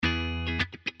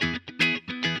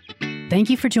Thank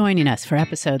you for joining us for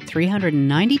episode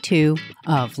 392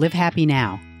 of Live Happy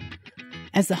Now.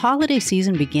 As the holiday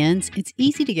season begins, it's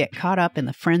easy to get caught up in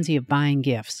the frenzy of buying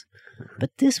gifts.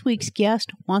 But this week's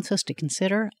guest wants us to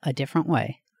consider a different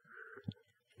way.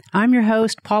 I'm your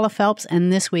host, Paula Phelps, and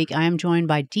this week I am joined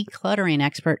by decluttering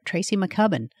expert Tracy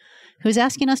McCubbin, who is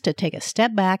asking us to take a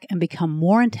step back and become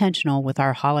more intentional with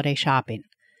our holiday shopping.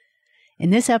 In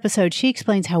this episode, she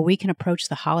explains how we can approach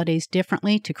the holidays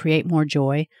differently to create more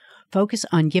joy, focus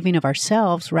on giving of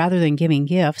ourselves rather than giving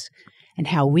gifts, and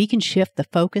how we can shift the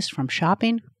focus from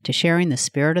shopping to sharing the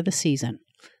spirit of the season.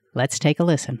 Let's take a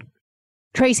listen.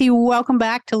 Tracy, welcome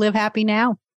back to Live Happy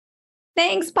Now.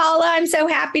 Thanks, Paula. I'm so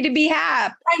happy to be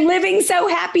happy. I'm living so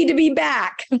happy to be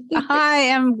back. I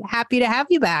am happy to have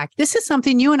you back. This is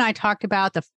something you and I talked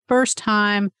about the first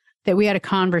time that we had a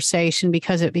conversation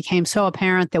because it became so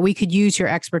apparent that we could use your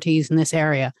expertise in this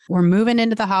area. We're moving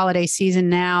into the holiday season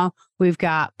now. We've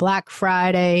got Black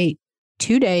Friday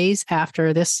 2 days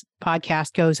after this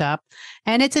podcast goes up.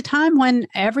 And it's a time when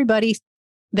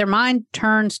their mind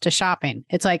turns to shopping.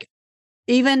 It's like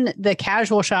even the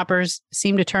casual shoppers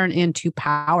seem to turn into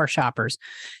power shoppers.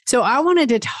 So I wanted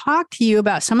to talk to you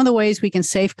about some of the ways we can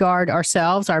safeguard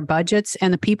ourselves, our budgets,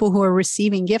 and the people who are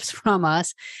receiving gifts from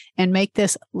us and make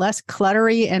this less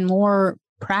cluttery and more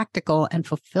practical and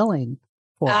fulfilling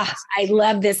for us. I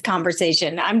love this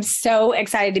conversation. I'm so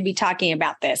excited to be talking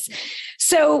about this.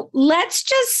 So let's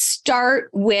just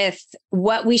start with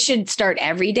what we should start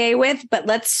every day with, but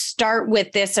let's start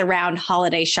with this around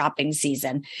holiday shopping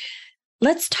season.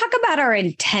 Let's talk about our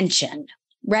intention,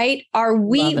 right?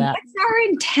 What's our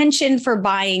intention for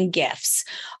buying gifts?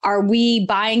 Are we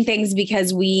buying things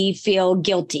because we feel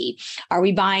guilty? Are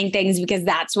we buying things because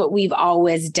that's what we've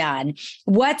always done?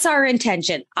 What's our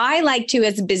intention? I like to,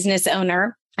 as a business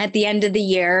owner, at the end of the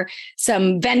year,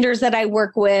 some vendors that I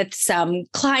work with, some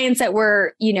clients that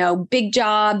were, big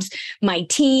jobs, my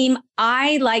team,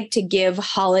 I like to give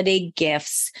holiday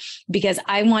gifts because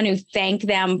I want to thank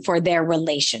them for their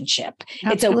relationship.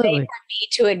 Absolutely. It's a way for me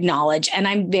to acknowledge, and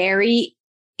I'm very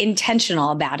intentional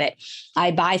about it.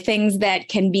 I buy things that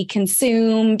can be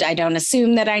consumed. I don't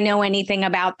assume that I know anything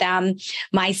about them.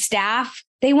 My staff,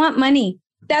 they want money.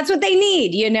 That's what they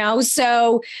need,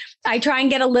 So I try and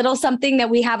get a little something that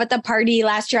we have at the party.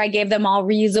 Last year, I gave them all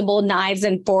reusable knives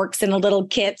and forks and a little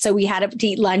kit. So we had to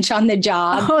eat lunch on the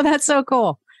job. Oh, that's so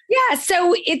cool. Yeah.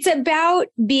 So it's about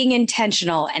being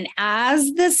intentional. And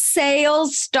as the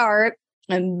sales start,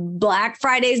 and Black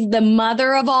Friday's the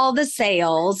mother of all the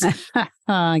sales.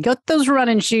 Get those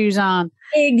running shoes on.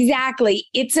 Exactly.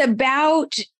 It's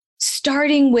about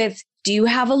starting with, do you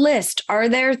have a list? Are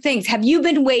there things? Have you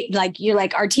been waiting? You're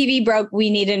like, our TV broke.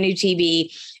 We need a new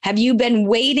TV. Have you been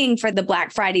waiting for the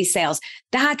Black Friday sales?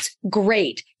 That's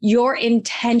great. You're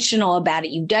intentional about it.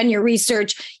 You've done your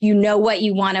research. You know what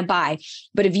you want to buy.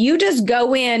 But if you just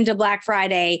go into Black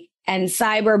Friday and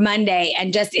Cyber Monday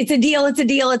and just, it's a deal, it's a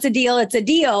deal, it's a deal, it's a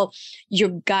deal, you're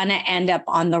going to end up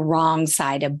on the wrong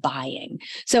side of buying.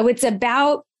 So it's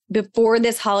about, before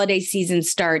this holiday season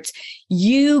starts,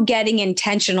 you getting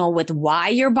intentional with why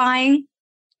you're buying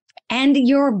and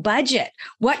your budget.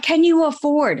 What can you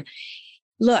afford?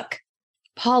 Look,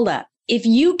 Paula, if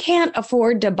you can't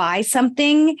afford to buy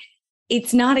something,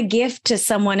 it's not a gift to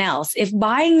someone else. If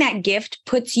buying that gift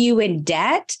puts you in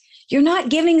debt, you're not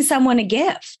giving someone a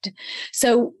gift.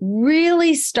 So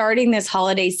really starting this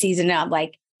holiday season out,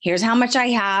 like, here's how much I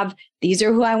have. These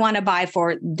are who I want to buy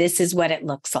for. This is what it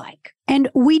looks like. And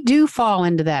we do fall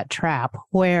into that trap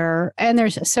and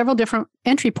there's several different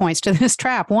entry points to this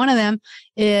trap. One of them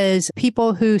is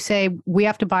people who say we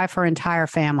have to buy for our entire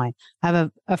family. I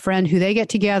have a friend who they get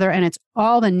together and it's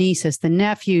all the nieces, the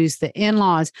nephews, the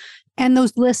in-laws, and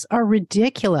those lists are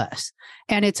ridiculous.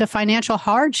 And it's a financial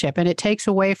hardship and it takes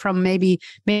away from maybe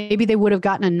they would have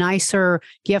gotten a nicer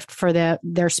gift for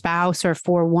their spouse or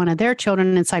for one of their children.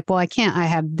 And it's like, well, I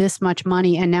have this much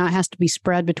money and now it has to be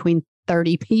spread between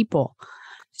 30 people.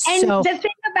 And the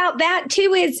thing about that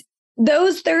too is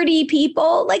those 30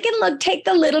 people, and look, take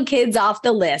the little kids off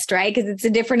the list, right? Because it's a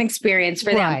different experience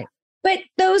for them. Right. But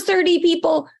those 30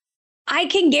 people, I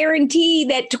can guarantee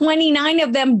that 29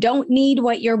 of them don't need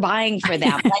what you're buying for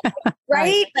them.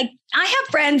 Right? I have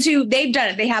friends who they've done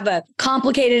it. They have a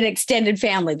complicated extended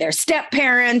family. They're step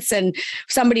parents and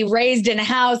somebody raised in a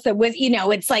house that with,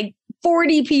 it's like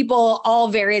 40 people, all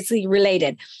variously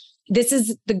related. This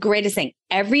is the greatest thing.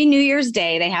 Every New Year's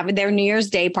Day, they have their New Year's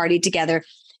Day party together.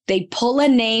 They pull a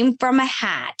name from a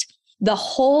hat. The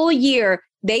whole year,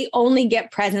 they only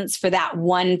get presents for that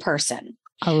one person.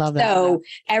 I love that. So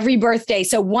every birthday,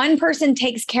 so one person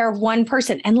takes care of one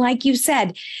person. And like you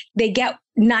said, they get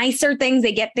nicer things,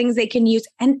 they get things they can use.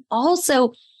 And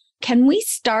also, can we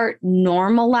start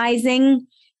normalizing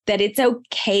that it's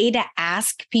okay to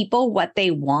ask people what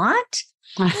they want?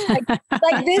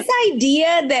 like this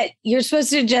idea that you're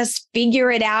supposed to just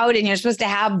figure it out and you're supposed to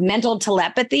have mental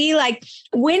telepathy. Like,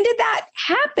 when did that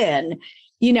happen?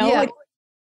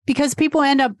 Because people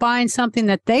end up buying something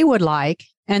that they would like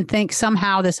and think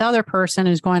somehow this other person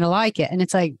is going to like it. And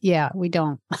it's like, yeah, we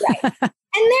don't. Right.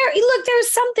 And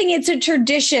there's something, it's a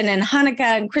tradition, and Hanukkah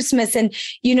and Christmas and,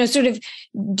 sort of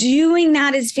doing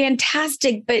that is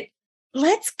fantastic. But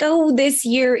let's go this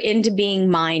year into being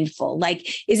mindful. Like,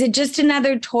 is it just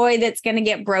another toy that's going to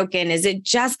get broken? Is it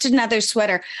just another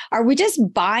sweater? Are we just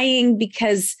buying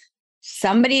because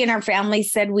somebody in our family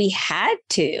said we had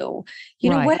to?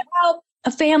 Right. What about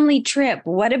a family trip?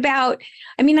 What about,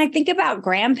 I think about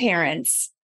grandparents.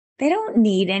 They don't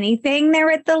need anything.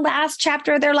 They're at the last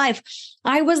chapter of their life.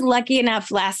 I was lucky enough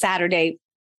last Saturday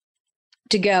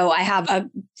to go. I have a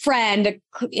friend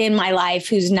in my life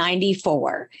who's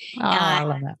 94. I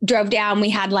love that. Drove down, we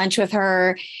had lunch with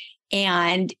her,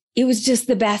 and it was just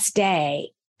the best day.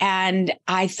 And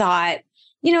I thought,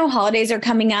 holidays are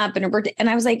coming up and her birthday. And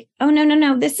I was like, oh,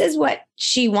 no, this is what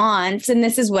she wants. And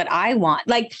this is what I want.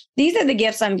 Like, these are the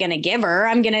gifts I'm going to give her.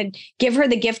 I'm going to give her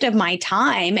the gift of my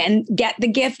time and get the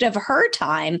gift of her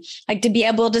time, like to be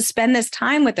able to spend this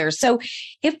time with her. So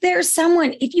if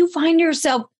you find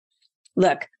yourself,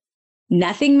 look,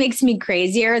 nothing makes me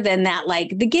crazier than that,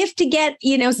 like the gift to get,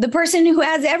 the person who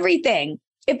has everything.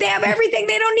 If they have everything,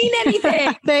 they don't need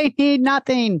anything. They need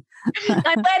nothing.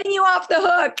 I'm letting you off the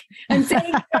hook. I'm saying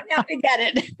you don't have to get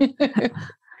it.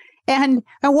 And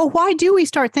why do we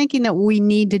start thinking that we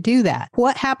need to do that?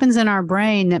 What happens in our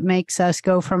brain that makes us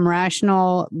go from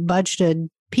rational, budgeted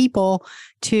people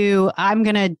to, I've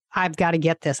got to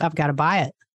get this. I've got to buy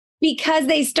it. Because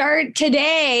they start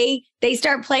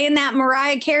playing that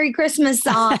Mariah Carey Christmas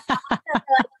song.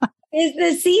 Is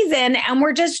the season, and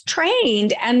we're just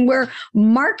trained and we're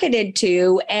marketed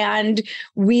to, and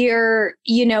we're,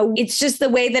 it's just the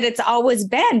way that it's always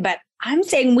been. But I'm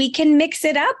saying we can mix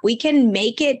it up. We can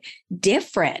make it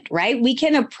different, right? We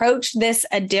can approach this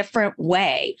a different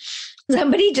way.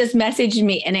 Somebody just messaged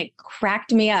me and it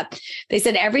cracked me up. They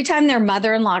said every time their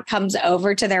mother-in-law comes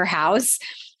over to their house,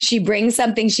 she brings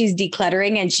something she's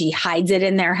decluttering and she hides it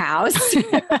in their house. And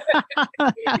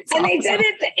they said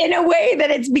it in a way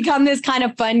that it's become this kind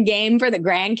of fun game for the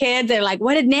grandkids. They're like,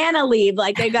 what did Nana leave?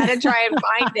 Like, they got to try and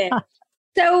find it.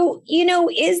 So,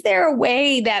 is there a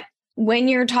way that when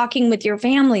you're talking with your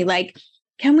family, like,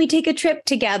 can we take a trip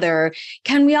together?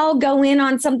 Can we all go in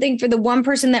on something for the one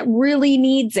person that really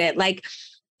needs it? Like,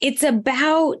 it's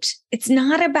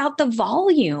not about the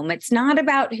volume. It's not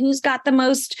about who's got the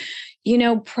most,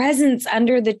 presents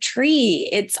under the tree.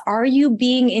 It's, are you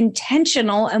being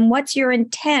intentional, and what's your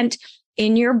intent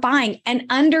in your buying, and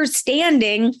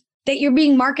understanding that you're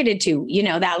being marketed to,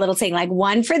 that little saying, like,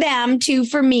 1 for them, 2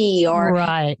 for me, or,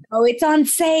 right. Oh, it's on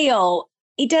sale.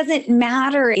 It doesn't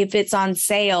matter if it's on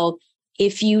sale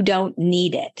if you don't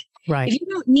need it. Right. If you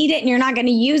don't need it and you're not going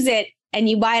to use it and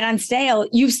you buy it on sale,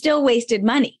 you've still wasted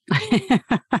money.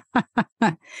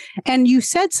 And you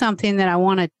said something that I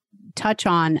want to touch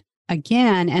on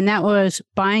again, and that was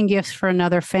buying gifts for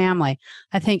another family.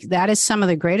 I think that is some of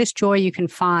the greatest joy you can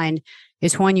find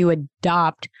is when you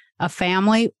adopt a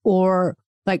family, or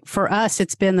like for us,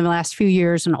 it's been the last few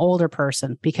years, an older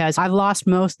person, because I've lost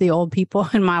most of the old people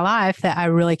in my life that I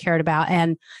really cared about.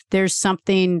 And there's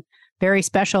something very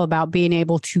special about being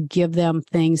able to give them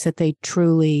things that they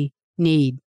truly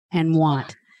need and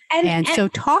want. And so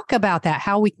talk about that,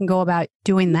 how we can go about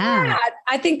doing that. Yeah,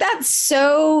 I think that's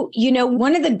so,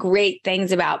 one of the great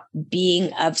things about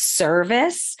being of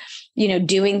service,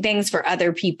 doing things for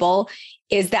other people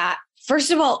is that,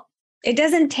 first of all, it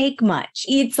doesn't take much.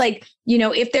 It's like,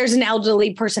 if there's an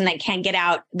elderly person that can't get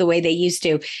out the way they used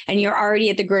to, and you're already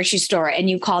at the grocery store and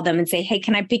you call them and say, hey,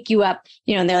 can I pick you up?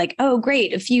 And they're like, oh,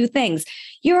 great, a few things.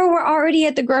 We're already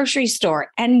at the grocery store.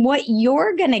 And what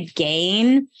you're going to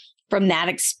gain from that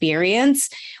experience,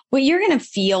 what you're going to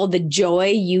feel, the joy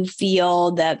you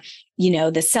feel,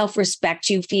 the self-respect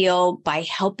you feel by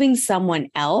helping someone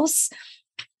else.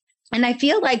 And I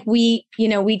feel like we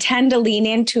tend to lean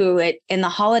into it in the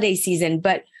holiday season,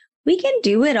 but we can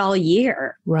do it all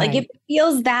year. Right. Like, if it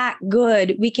feels that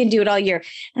good, we can do it all year.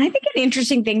 And I think an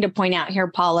interesting thing to point out here,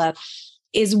 Paula,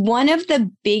 is one of the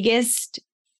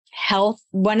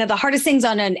hardest things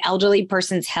on an elderly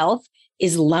person's health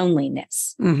is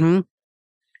loneliness. Mm-hmm.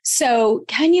 So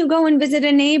can you go and visit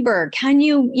a neighbor? Can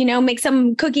you, make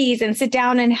some cookies and sit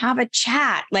down and have a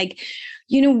chat? Like,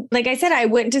 like I said, I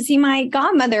went to see my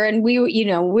godmother and we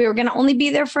were going to only be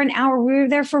there for an hour. We were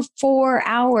there for 4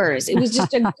 hours. It was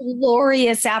just a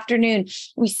glorious afternoon.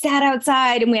 We sat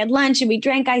outside and we had lunch and we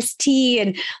drank iced tea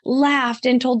and laughed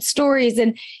and told stories.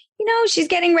 And, she's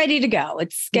getting ready to go.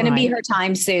 It's going to be her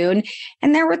time soon.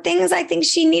 And there were things I think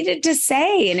she needed to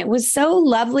say. And it was so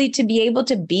lovely to be able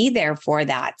to be there for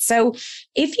that. So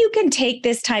if you can take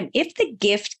this time, if the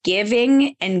gift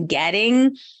giving and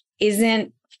getting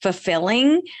isn't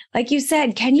fulfilling, like you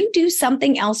said, can you do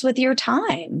something else with your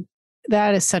time?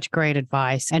 That is such great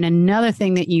advice. And another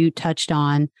thing that you touched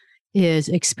on is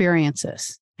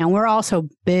experiences. And we're also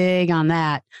big on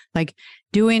that, like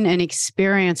doing an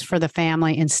experience for the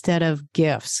family instead of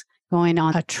gifts, going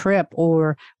on a trip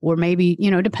or maybe,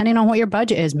 depending on what your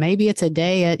budget is, maybe it's a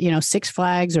day at, Six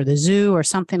Flags or the zoo or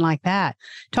something like that.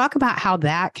 Talk about how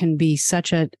that can be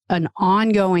such an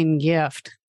ongoing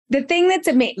gift. The thing that's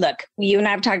amazing, look, you and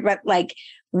I have talked about like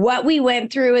what we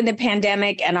went through in the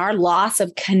pandemic and our loss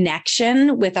of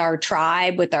connection with our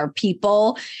tribe, with our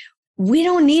people. We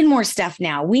don't need more stuff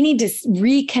now. We need to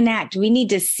reconnect. We need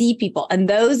to see people. And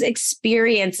those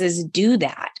experiences do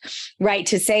that, right?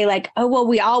 To say like, oh, well,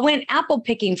 we all went apple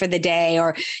picking for the day,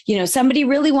 or, somebody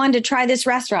really wanted to try this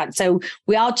restaurant. So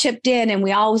we all chipped in and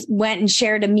we all went and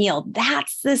shared a meal.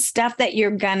 That's the stuff that you're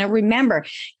going to remember.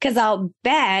 Because I'll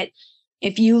bet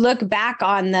if you look back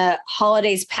on the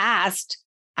holidays past,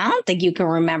 I don't think you can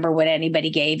remember what anybody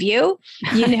gave you.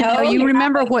 You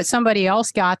remember what somebody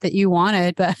else got that you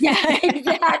wanted, but yeah,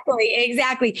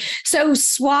 exactly. So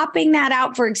swapping that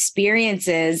out for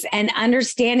experiences and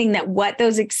understanding that what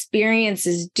those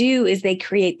experiences do is they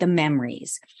create the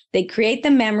memories. They create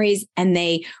the memories and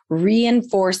they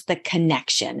reinforce the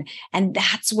connection. And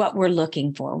that's what we're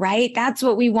looking for, right? That's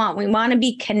what we want. We want to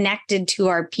be connected to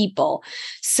our people.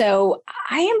 So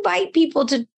I invite people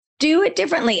to do it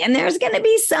differently. And there's going to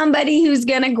be somebody who's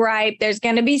going to gripe. There's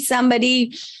going to be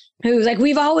somebody who's like,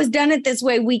 we've always done it this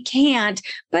way. We can't.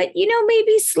 But,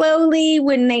 maybe slowly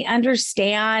when they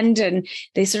understand and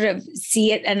they sort of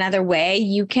see it another way,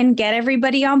 you can get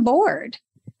everybody on board.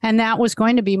 And that was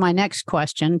going to be my next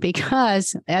question,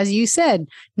 because as you said,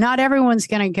 not everyone's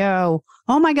going to go,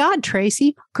 oh my God,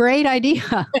 Tracy, great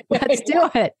idea. Let's do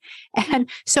it. And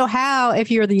so how, if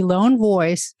you're the lone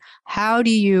voice, how do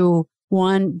you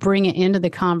bring it into the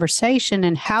conversation,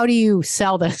 and how do you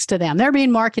sell this to them? They're being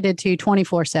marketed to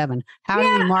 24/7. How do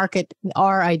you market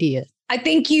our ideas? I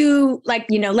think you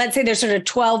let's say there's sort of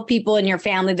 12 people in your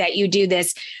family that you do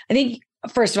this. I think,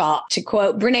 first of all, to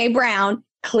quote Brene Brown,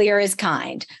 clear is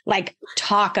kind. Like,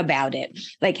 talk about it.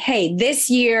 Like, hey, this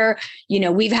year,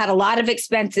 we've had a lot of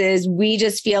expenses. We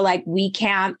just feel like we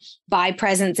can't buy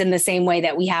presents in the same way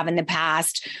that we have in the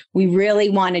past. We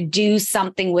really want to do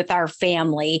something with our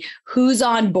family. Who's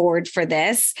on board for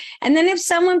this? And then if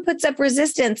someone puts up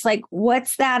resistance, like,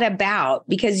 what's that about?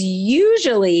 Because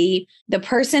usually the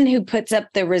person who puts up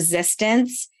the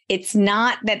resistance, it's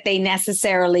not that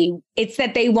it's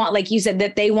that they want, like you said,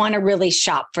 that they want to really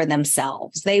shop for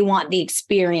themselves. They want the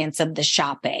experience of the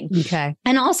shopping. Okay.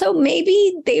 And also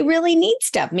if they really need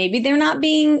stuff. Maybe they're not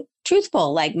being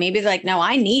truthful. Like maybe they're like, no,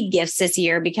 I need gifts this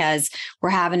year because we're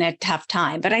having a tough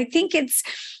time. But I think it's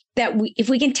that if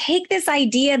we can take this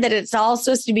idea that it's all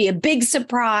supposed to be a big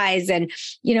surprise. And,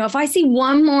 if I see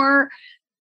one more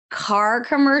car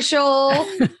commercial,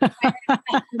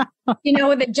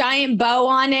 with a giant bow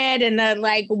on it, and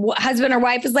the husband or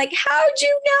wife is like, how'd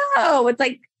you know? It's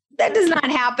like, that does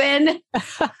not happen.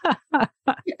 First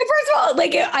of all,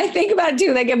 I think about it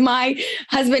too. Like, if my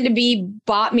husband to be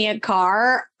bought me a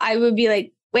car, I would be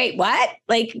like, wait, what?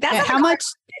 Like, that's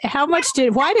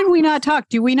why did we not talk?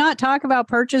 Do we not talk about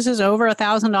purchases over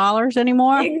 $1,000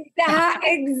 anymore?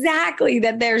 Exactly.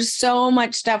 That there's so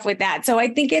much stuff with that. So I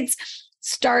think it's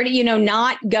starting,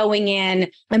 not going in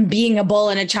and being a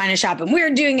bull in a china shop and we're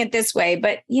doing it this way,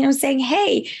 but, saying,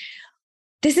 hey,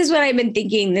 this is what I've been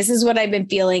thinking. This is what I've been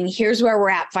feeling. Here's where we're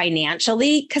at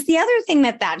financially. Because the other thing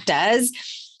that does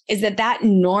is that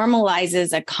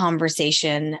normalizes a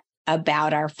conversation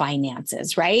about our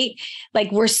finances, right?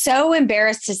 Like, we're so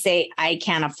embarrassed to say, I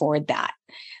can't afford that.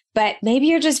 But maybe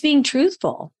you're just being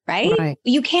truthful, right?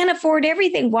 You can't afford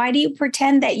everything. Why do you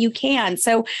pretend that you can?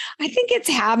 So I think it's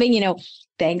having,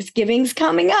 Thanksgiving's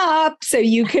coming up. So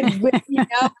you could,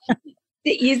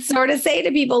 you sort of say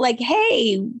to people like,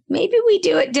 hey, maybe we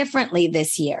do it differently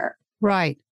this year.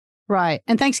 Right.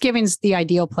 And Thanksgiving's the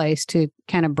ideal place to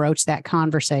kind of broach that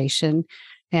conversation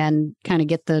and kind of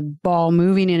get the ball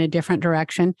moving in a different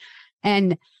direction.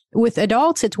 And with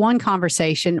adults, it's one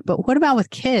conversation, but what about with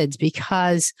kids?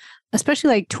 Because especially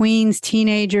like tweens,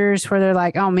 teenagers, where they're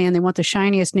like, oh man, they want the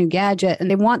shiniest new gadget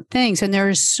and they want things. And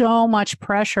there's so much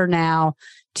pressure now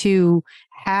to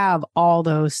have all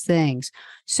those things.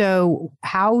 So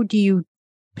how do you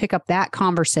pick up that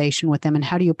conversation with them, and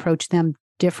how do you approach them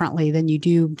differently than you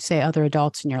do, say, other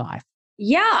adults in your life?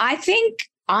 Yeah,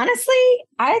 honestly,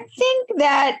 I think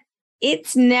that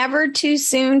it's never too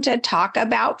soon to talk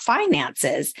about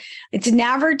finances. It's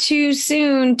never too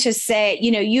soon to say,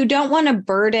 you don't want to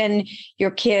burden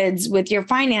your kids with your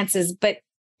finances, but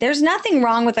there's nothing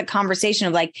wrong with a conversation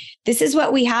of like, this is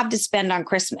what we have to spend on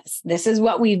Christmas. This is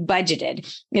what we've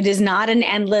budgeted. It is not an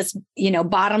endless,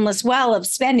 bottomless well of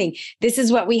spending. This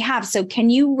is what we have. So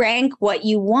can you rank what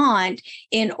you want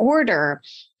in order?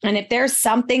 And if there's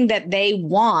something that they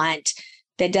want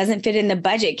that doesn't fit in the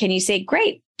budget, can you say,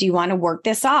 great, do you want to work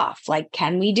this off? Like,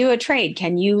 can we do a trade?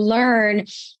 Can you learn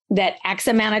that X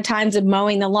amount of times of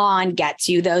mowing the lawn gets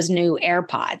you those new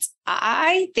AirPods?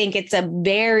 I think it's a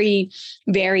very,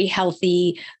 very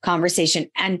healthy conversation.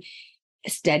 And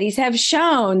studies have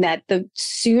shown that the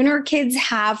sooner kids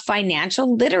have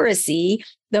financial literacy,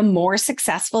 the more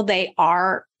successful they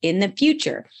are in the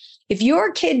future. If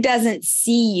your kid doesn't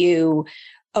see you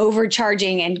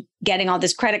overcharging and getting all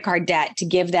this credit card debt to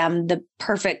give them the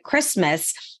perfect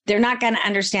Christmas, they're not going to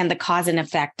understand the cause and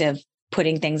effect of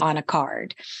putting things on a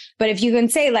card. But if you can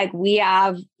say, like, we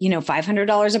have,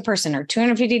 $500 a person or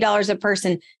 $250 a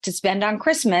person to spend on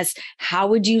Christmas, how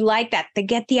would you like that? To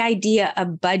get the idea of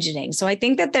budgeting. So I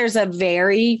think that there's a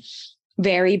very,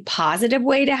 very positive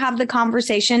way to have the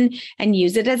conversation and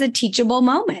use it as a teachable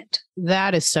moment.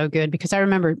 That is so good, because I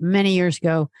remember many years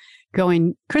ago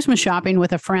going Christmas shopping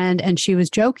with a friend, and she was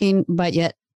joking, but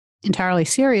yet entirely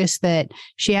serious, that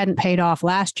she hadn't paid off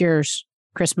last year's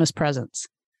Christmas presents.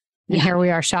 And here we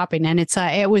are shopping. And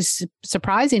it was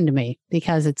surprising to me,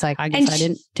 because it's like, I guess I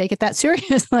didn't take it that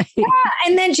seriously. Yeah.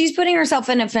 And then she's putting herself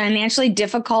in a financially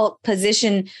difficult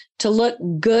position to look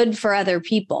good for other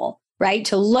people, right?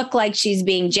 To look like she's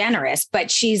being generous,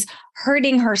 but she's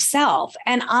hurting herself.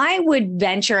 And I would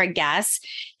venture a guess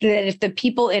that if the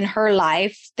people in her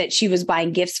life that she was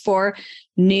buying gifts for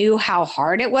knew how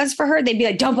hard it was for her, they'd be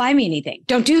like, don't buy me anything.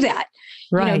 Don't do that.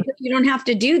 Right. You don't have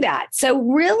to do that. So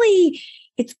really,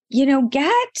 it's,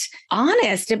 get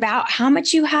honest about how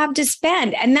much you have to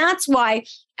spend. And that's why,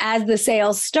 as the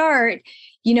sales start,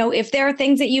 if there are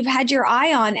things that you've had your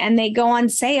eye on and they go on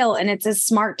sale and it's a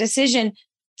smart decision,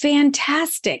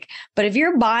 fantastic. But if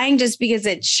you're buying just because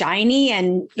it's shiny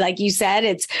and, like you said,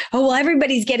 it's,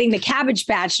 everybody's getting the Cabbage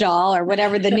Patch doll or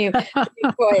whatever the new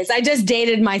toy is. I just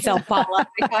dated myself, Paula,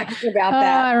 talking about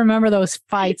that. I remember those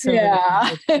fights.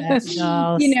 Yeah.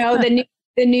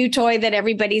 The new toy that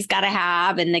everybody's got to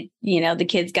have, and the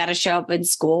kids got to show up in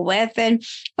school with. And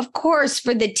of course,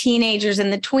 for the teenagers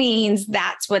and the tweens,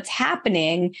 that's what's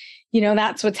happening.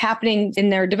 That's what's happening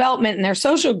in their development and their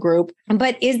social group.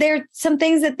 But is there some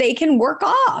things that they can work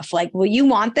off? Like, well, you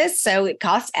want this, so it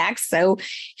costs X. So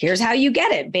here's how you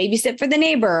get it. Babysit for the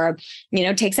neighbor,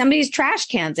 or, take somebody's trash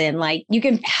cans in. Like, you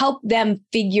can help them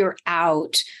figure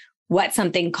out what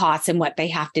something costs and what they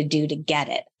have to do to get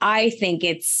it. I think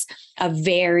that's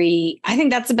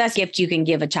the best gift you can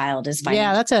give a child is financial.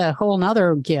 Yeah, that's a whole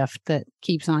nother gift that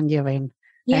keeps on giving.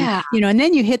 Yeah. And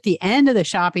then you hit the end of the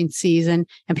shopping season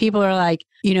and people are like,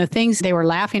 things they were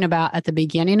laughing about at the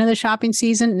beginning of the shopping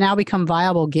season now become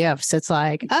viable gifts. It's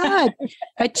like, a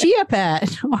Chia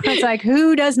Pet. Or it's like,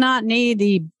 who does not need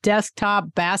the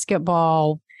desktop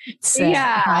basketball set,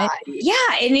 yeah. Right? Yeah.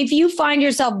 And if you find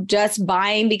yourself just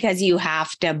buying because you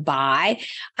have to buy,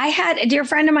 I had a dear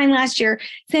friend of mine last year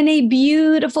send a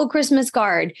beautiful Christmas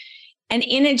card. And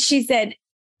in it, she said,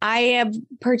 I am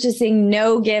purchasing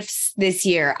no gifts this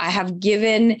year. I have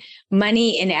given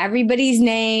money in everybody's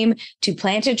name to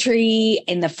plant a tree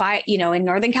in the fire, in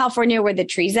Northern California where the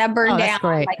trees have burned down. That's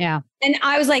great. Yeah. And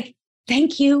I was like,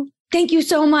 thank you. Thank you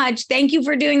so much. Thank you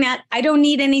for doing that. I don't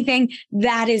need anything.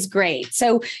 That is great.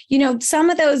 So, some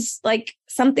of those, like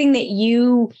something that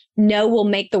will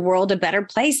make the world a better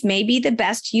place may be the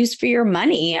best use for your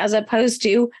money, as opposed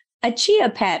to a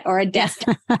Chia Pet or a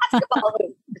desktop basketball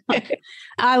hoop.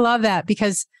 I love that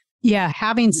because,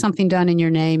 having something done in your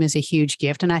name is a huge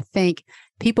gift. And I think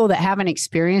people that haven't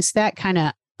experienced that kind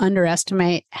of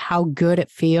underestimate how good it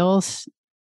feels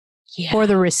for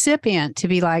the recipient to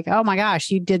be like, oh my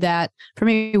gosh, you did that for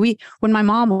me. When my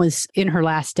mom was in her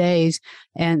last days,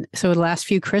 and so the last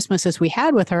few Christmases we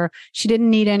had with her, she didn't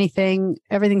need anything.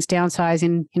 Everything's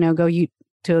downsizing, go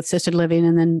to assisted living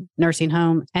and then nursing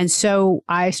home. And so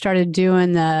I started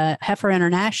doing the Heifer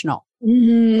International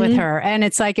with her. And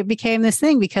it's like, it became this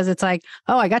thing because it's like,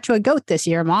 oh, I got you a goat this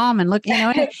year, Mom. And look,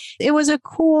 it was a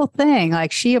cool thing.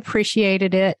 Like she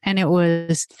appreciated it. And it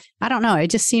was, I don't know,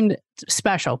 it just seemed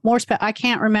special, I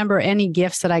can't remember any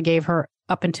gifts that I gave her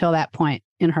up until that point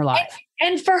in her life.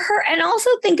 And for her, and also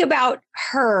think about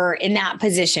her in that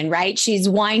position, right? She's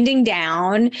winding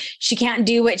down. She can't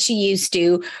do what she used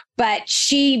to, but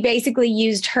she basically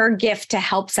used her gift to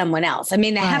help someone else. I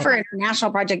mean, the Heifer International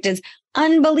Project is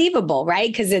unbelievable,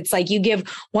 right? Because it's like you give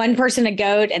one person a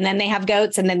goat and then they have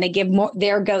goats and then they give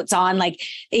their goats on, like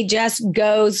it just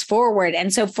goes forward.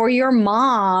 And so for your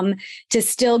mom to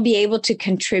still be able to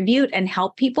contribute and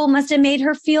help people must have made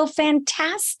her feel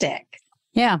fantastic.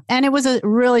 Yeah. And it was a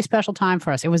really special time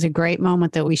for us. It was a great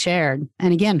moment that we shared.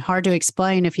 And again, hard to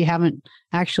explain if you haven't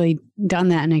actually done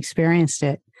that and experienced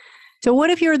it. So what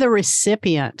if you're the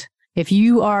recipient, if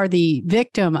you are the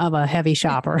victim of a heavy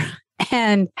shopper?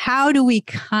 And how do we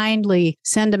kindly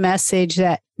send a message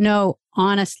that, no,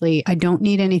 honestly, I don't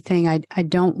need anything. I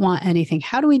don't want anything.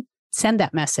 How do we send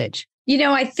that message?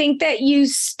 I think that you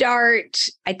start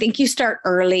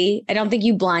early. I don't think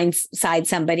you blindside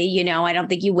somebody, I don't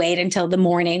think you wait until the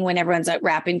morning when everyone's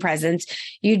wrapping presents.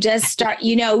 You just start,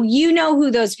 you know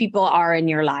who those people are in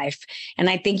your life. And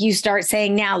I think you start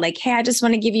saying now, like, hey, I just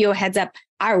want to give you a heads up.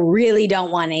 I really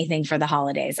don't want anything for the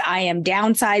holidays. I am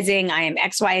downsizing. I am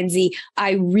X, Y, and Z.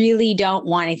 I really don't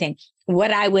want anything.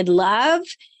 What I would love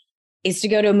is to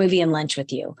go to a movie and lunch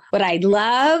with you. What I'd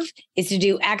love is to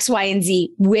do X, Y, and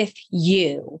Z with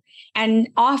you and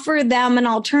offer them an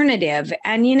alternative.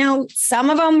 And, some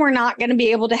of them we're not going to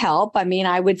be able to help. I mean,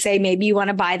 I would say maybe you want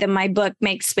to buy them my book,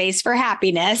 Make Space for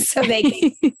Happiness, so they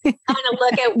can kind of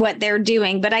look at what they're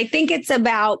doing. But I think it's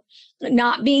about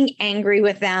not being angry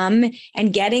with them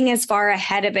and getting as far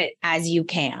ahead of it as you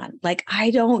can. Like, I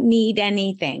don't need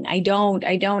anything. I don't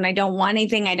want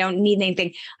anything. I don't need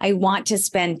anything. I want to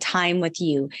spend time with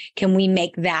you. Can we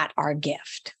make that our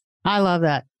gift? I love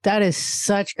that. That is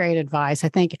such great advice. I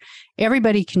think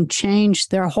everybody can change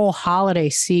their whole holiday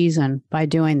season by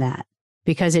doing that,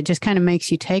 because it just kind of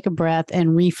makes you take a breath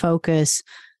and refocus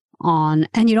on,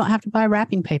 and you don't have to buy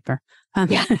wrapping paper.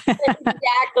 Yeah,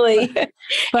 exactly.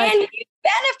 And you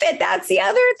benefit. That's the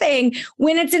other thing.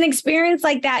 When it's an experience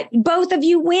like that, both of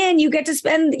you win. You get to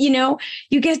spend,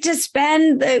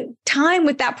 the time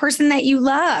with that person that you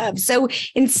love. So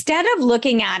instead of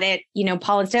looking at it,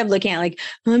 Paul, instead of looking at like,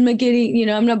 I'm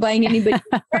not buying anybody.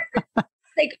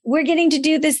 Like, we're getting to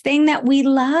do this thing that we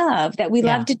love to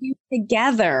do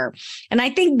together. And I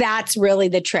think that's really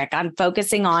the trick on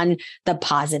focusing on the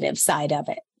positive side of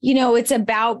it. It's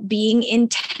about being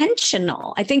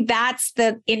intentional. I think that's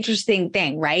the interesting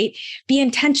thing, right? Be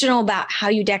intentional about how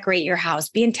you decorate your house.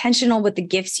 Be intentional with the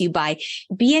gifts you buy.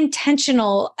 Be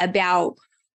intentional about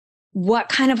what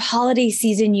kind of holiday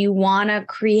season you want to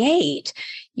create.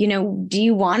 Do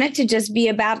you want it to just be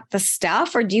about the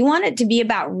stuff, or do you want it to be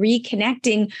about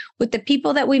reconnecting with the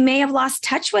people that we may have lost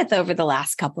touch with over the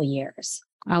last couple of years?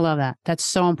 I love that. That's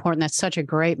so important. That's such a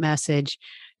great message.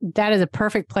 That is a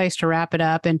perfect place to wrap it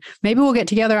up. And maybe we'll get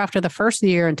together after the first of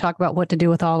the year and talk about what to do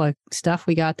with all the stuff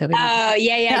we got. Oh,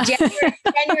 yeah.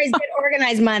 January is good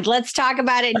organized month. Let's talk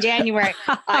about it in January.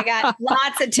 I got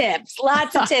lots of tips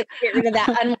to get rid of that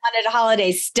unwanted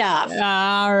holiday stuff.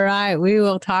 All right. We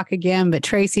will talk again. But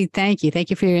Tracy, thank you.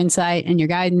 Thank you for your insight and your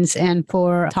guidance and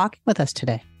for talking with us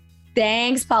today.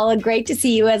 Thanks, Paula. Great to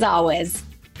see you as always.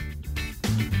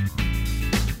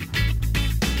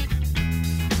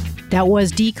 That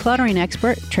was decluttering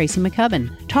expert Tracy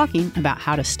McCubbin talking about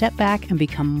how to step back and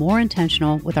become more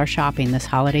intentional with our shopping this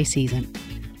holiday season.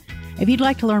 If you'd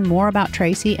like to learn more about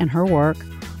Tracy and her work,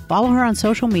 follow her on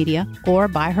social media or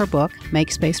buy her book,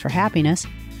 Make Space for Happiness,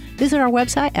 visit our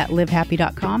website at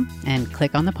livehappy.com and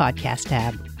click on the podcast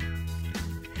tab.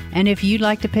 And if you'd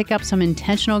like to pick up some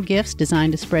intentional gifts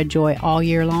designed to spread joy all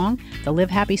year long, the Live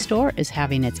Happy store is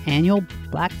having its annual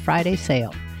Black Friday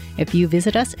sale. If you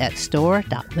visit us at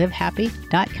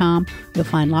store.livehappy.com, you'll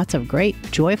find lots of great,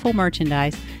 joyful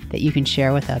merchandise that you can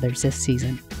share with others this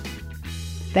season.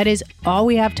 That is all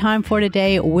we have time for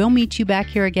today. We'll meet you back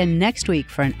here again next week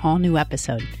for an all-new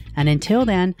episode. And until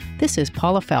then, this is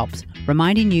Paula Phelps,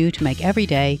 reminding you to make every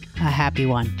day a happy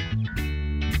one.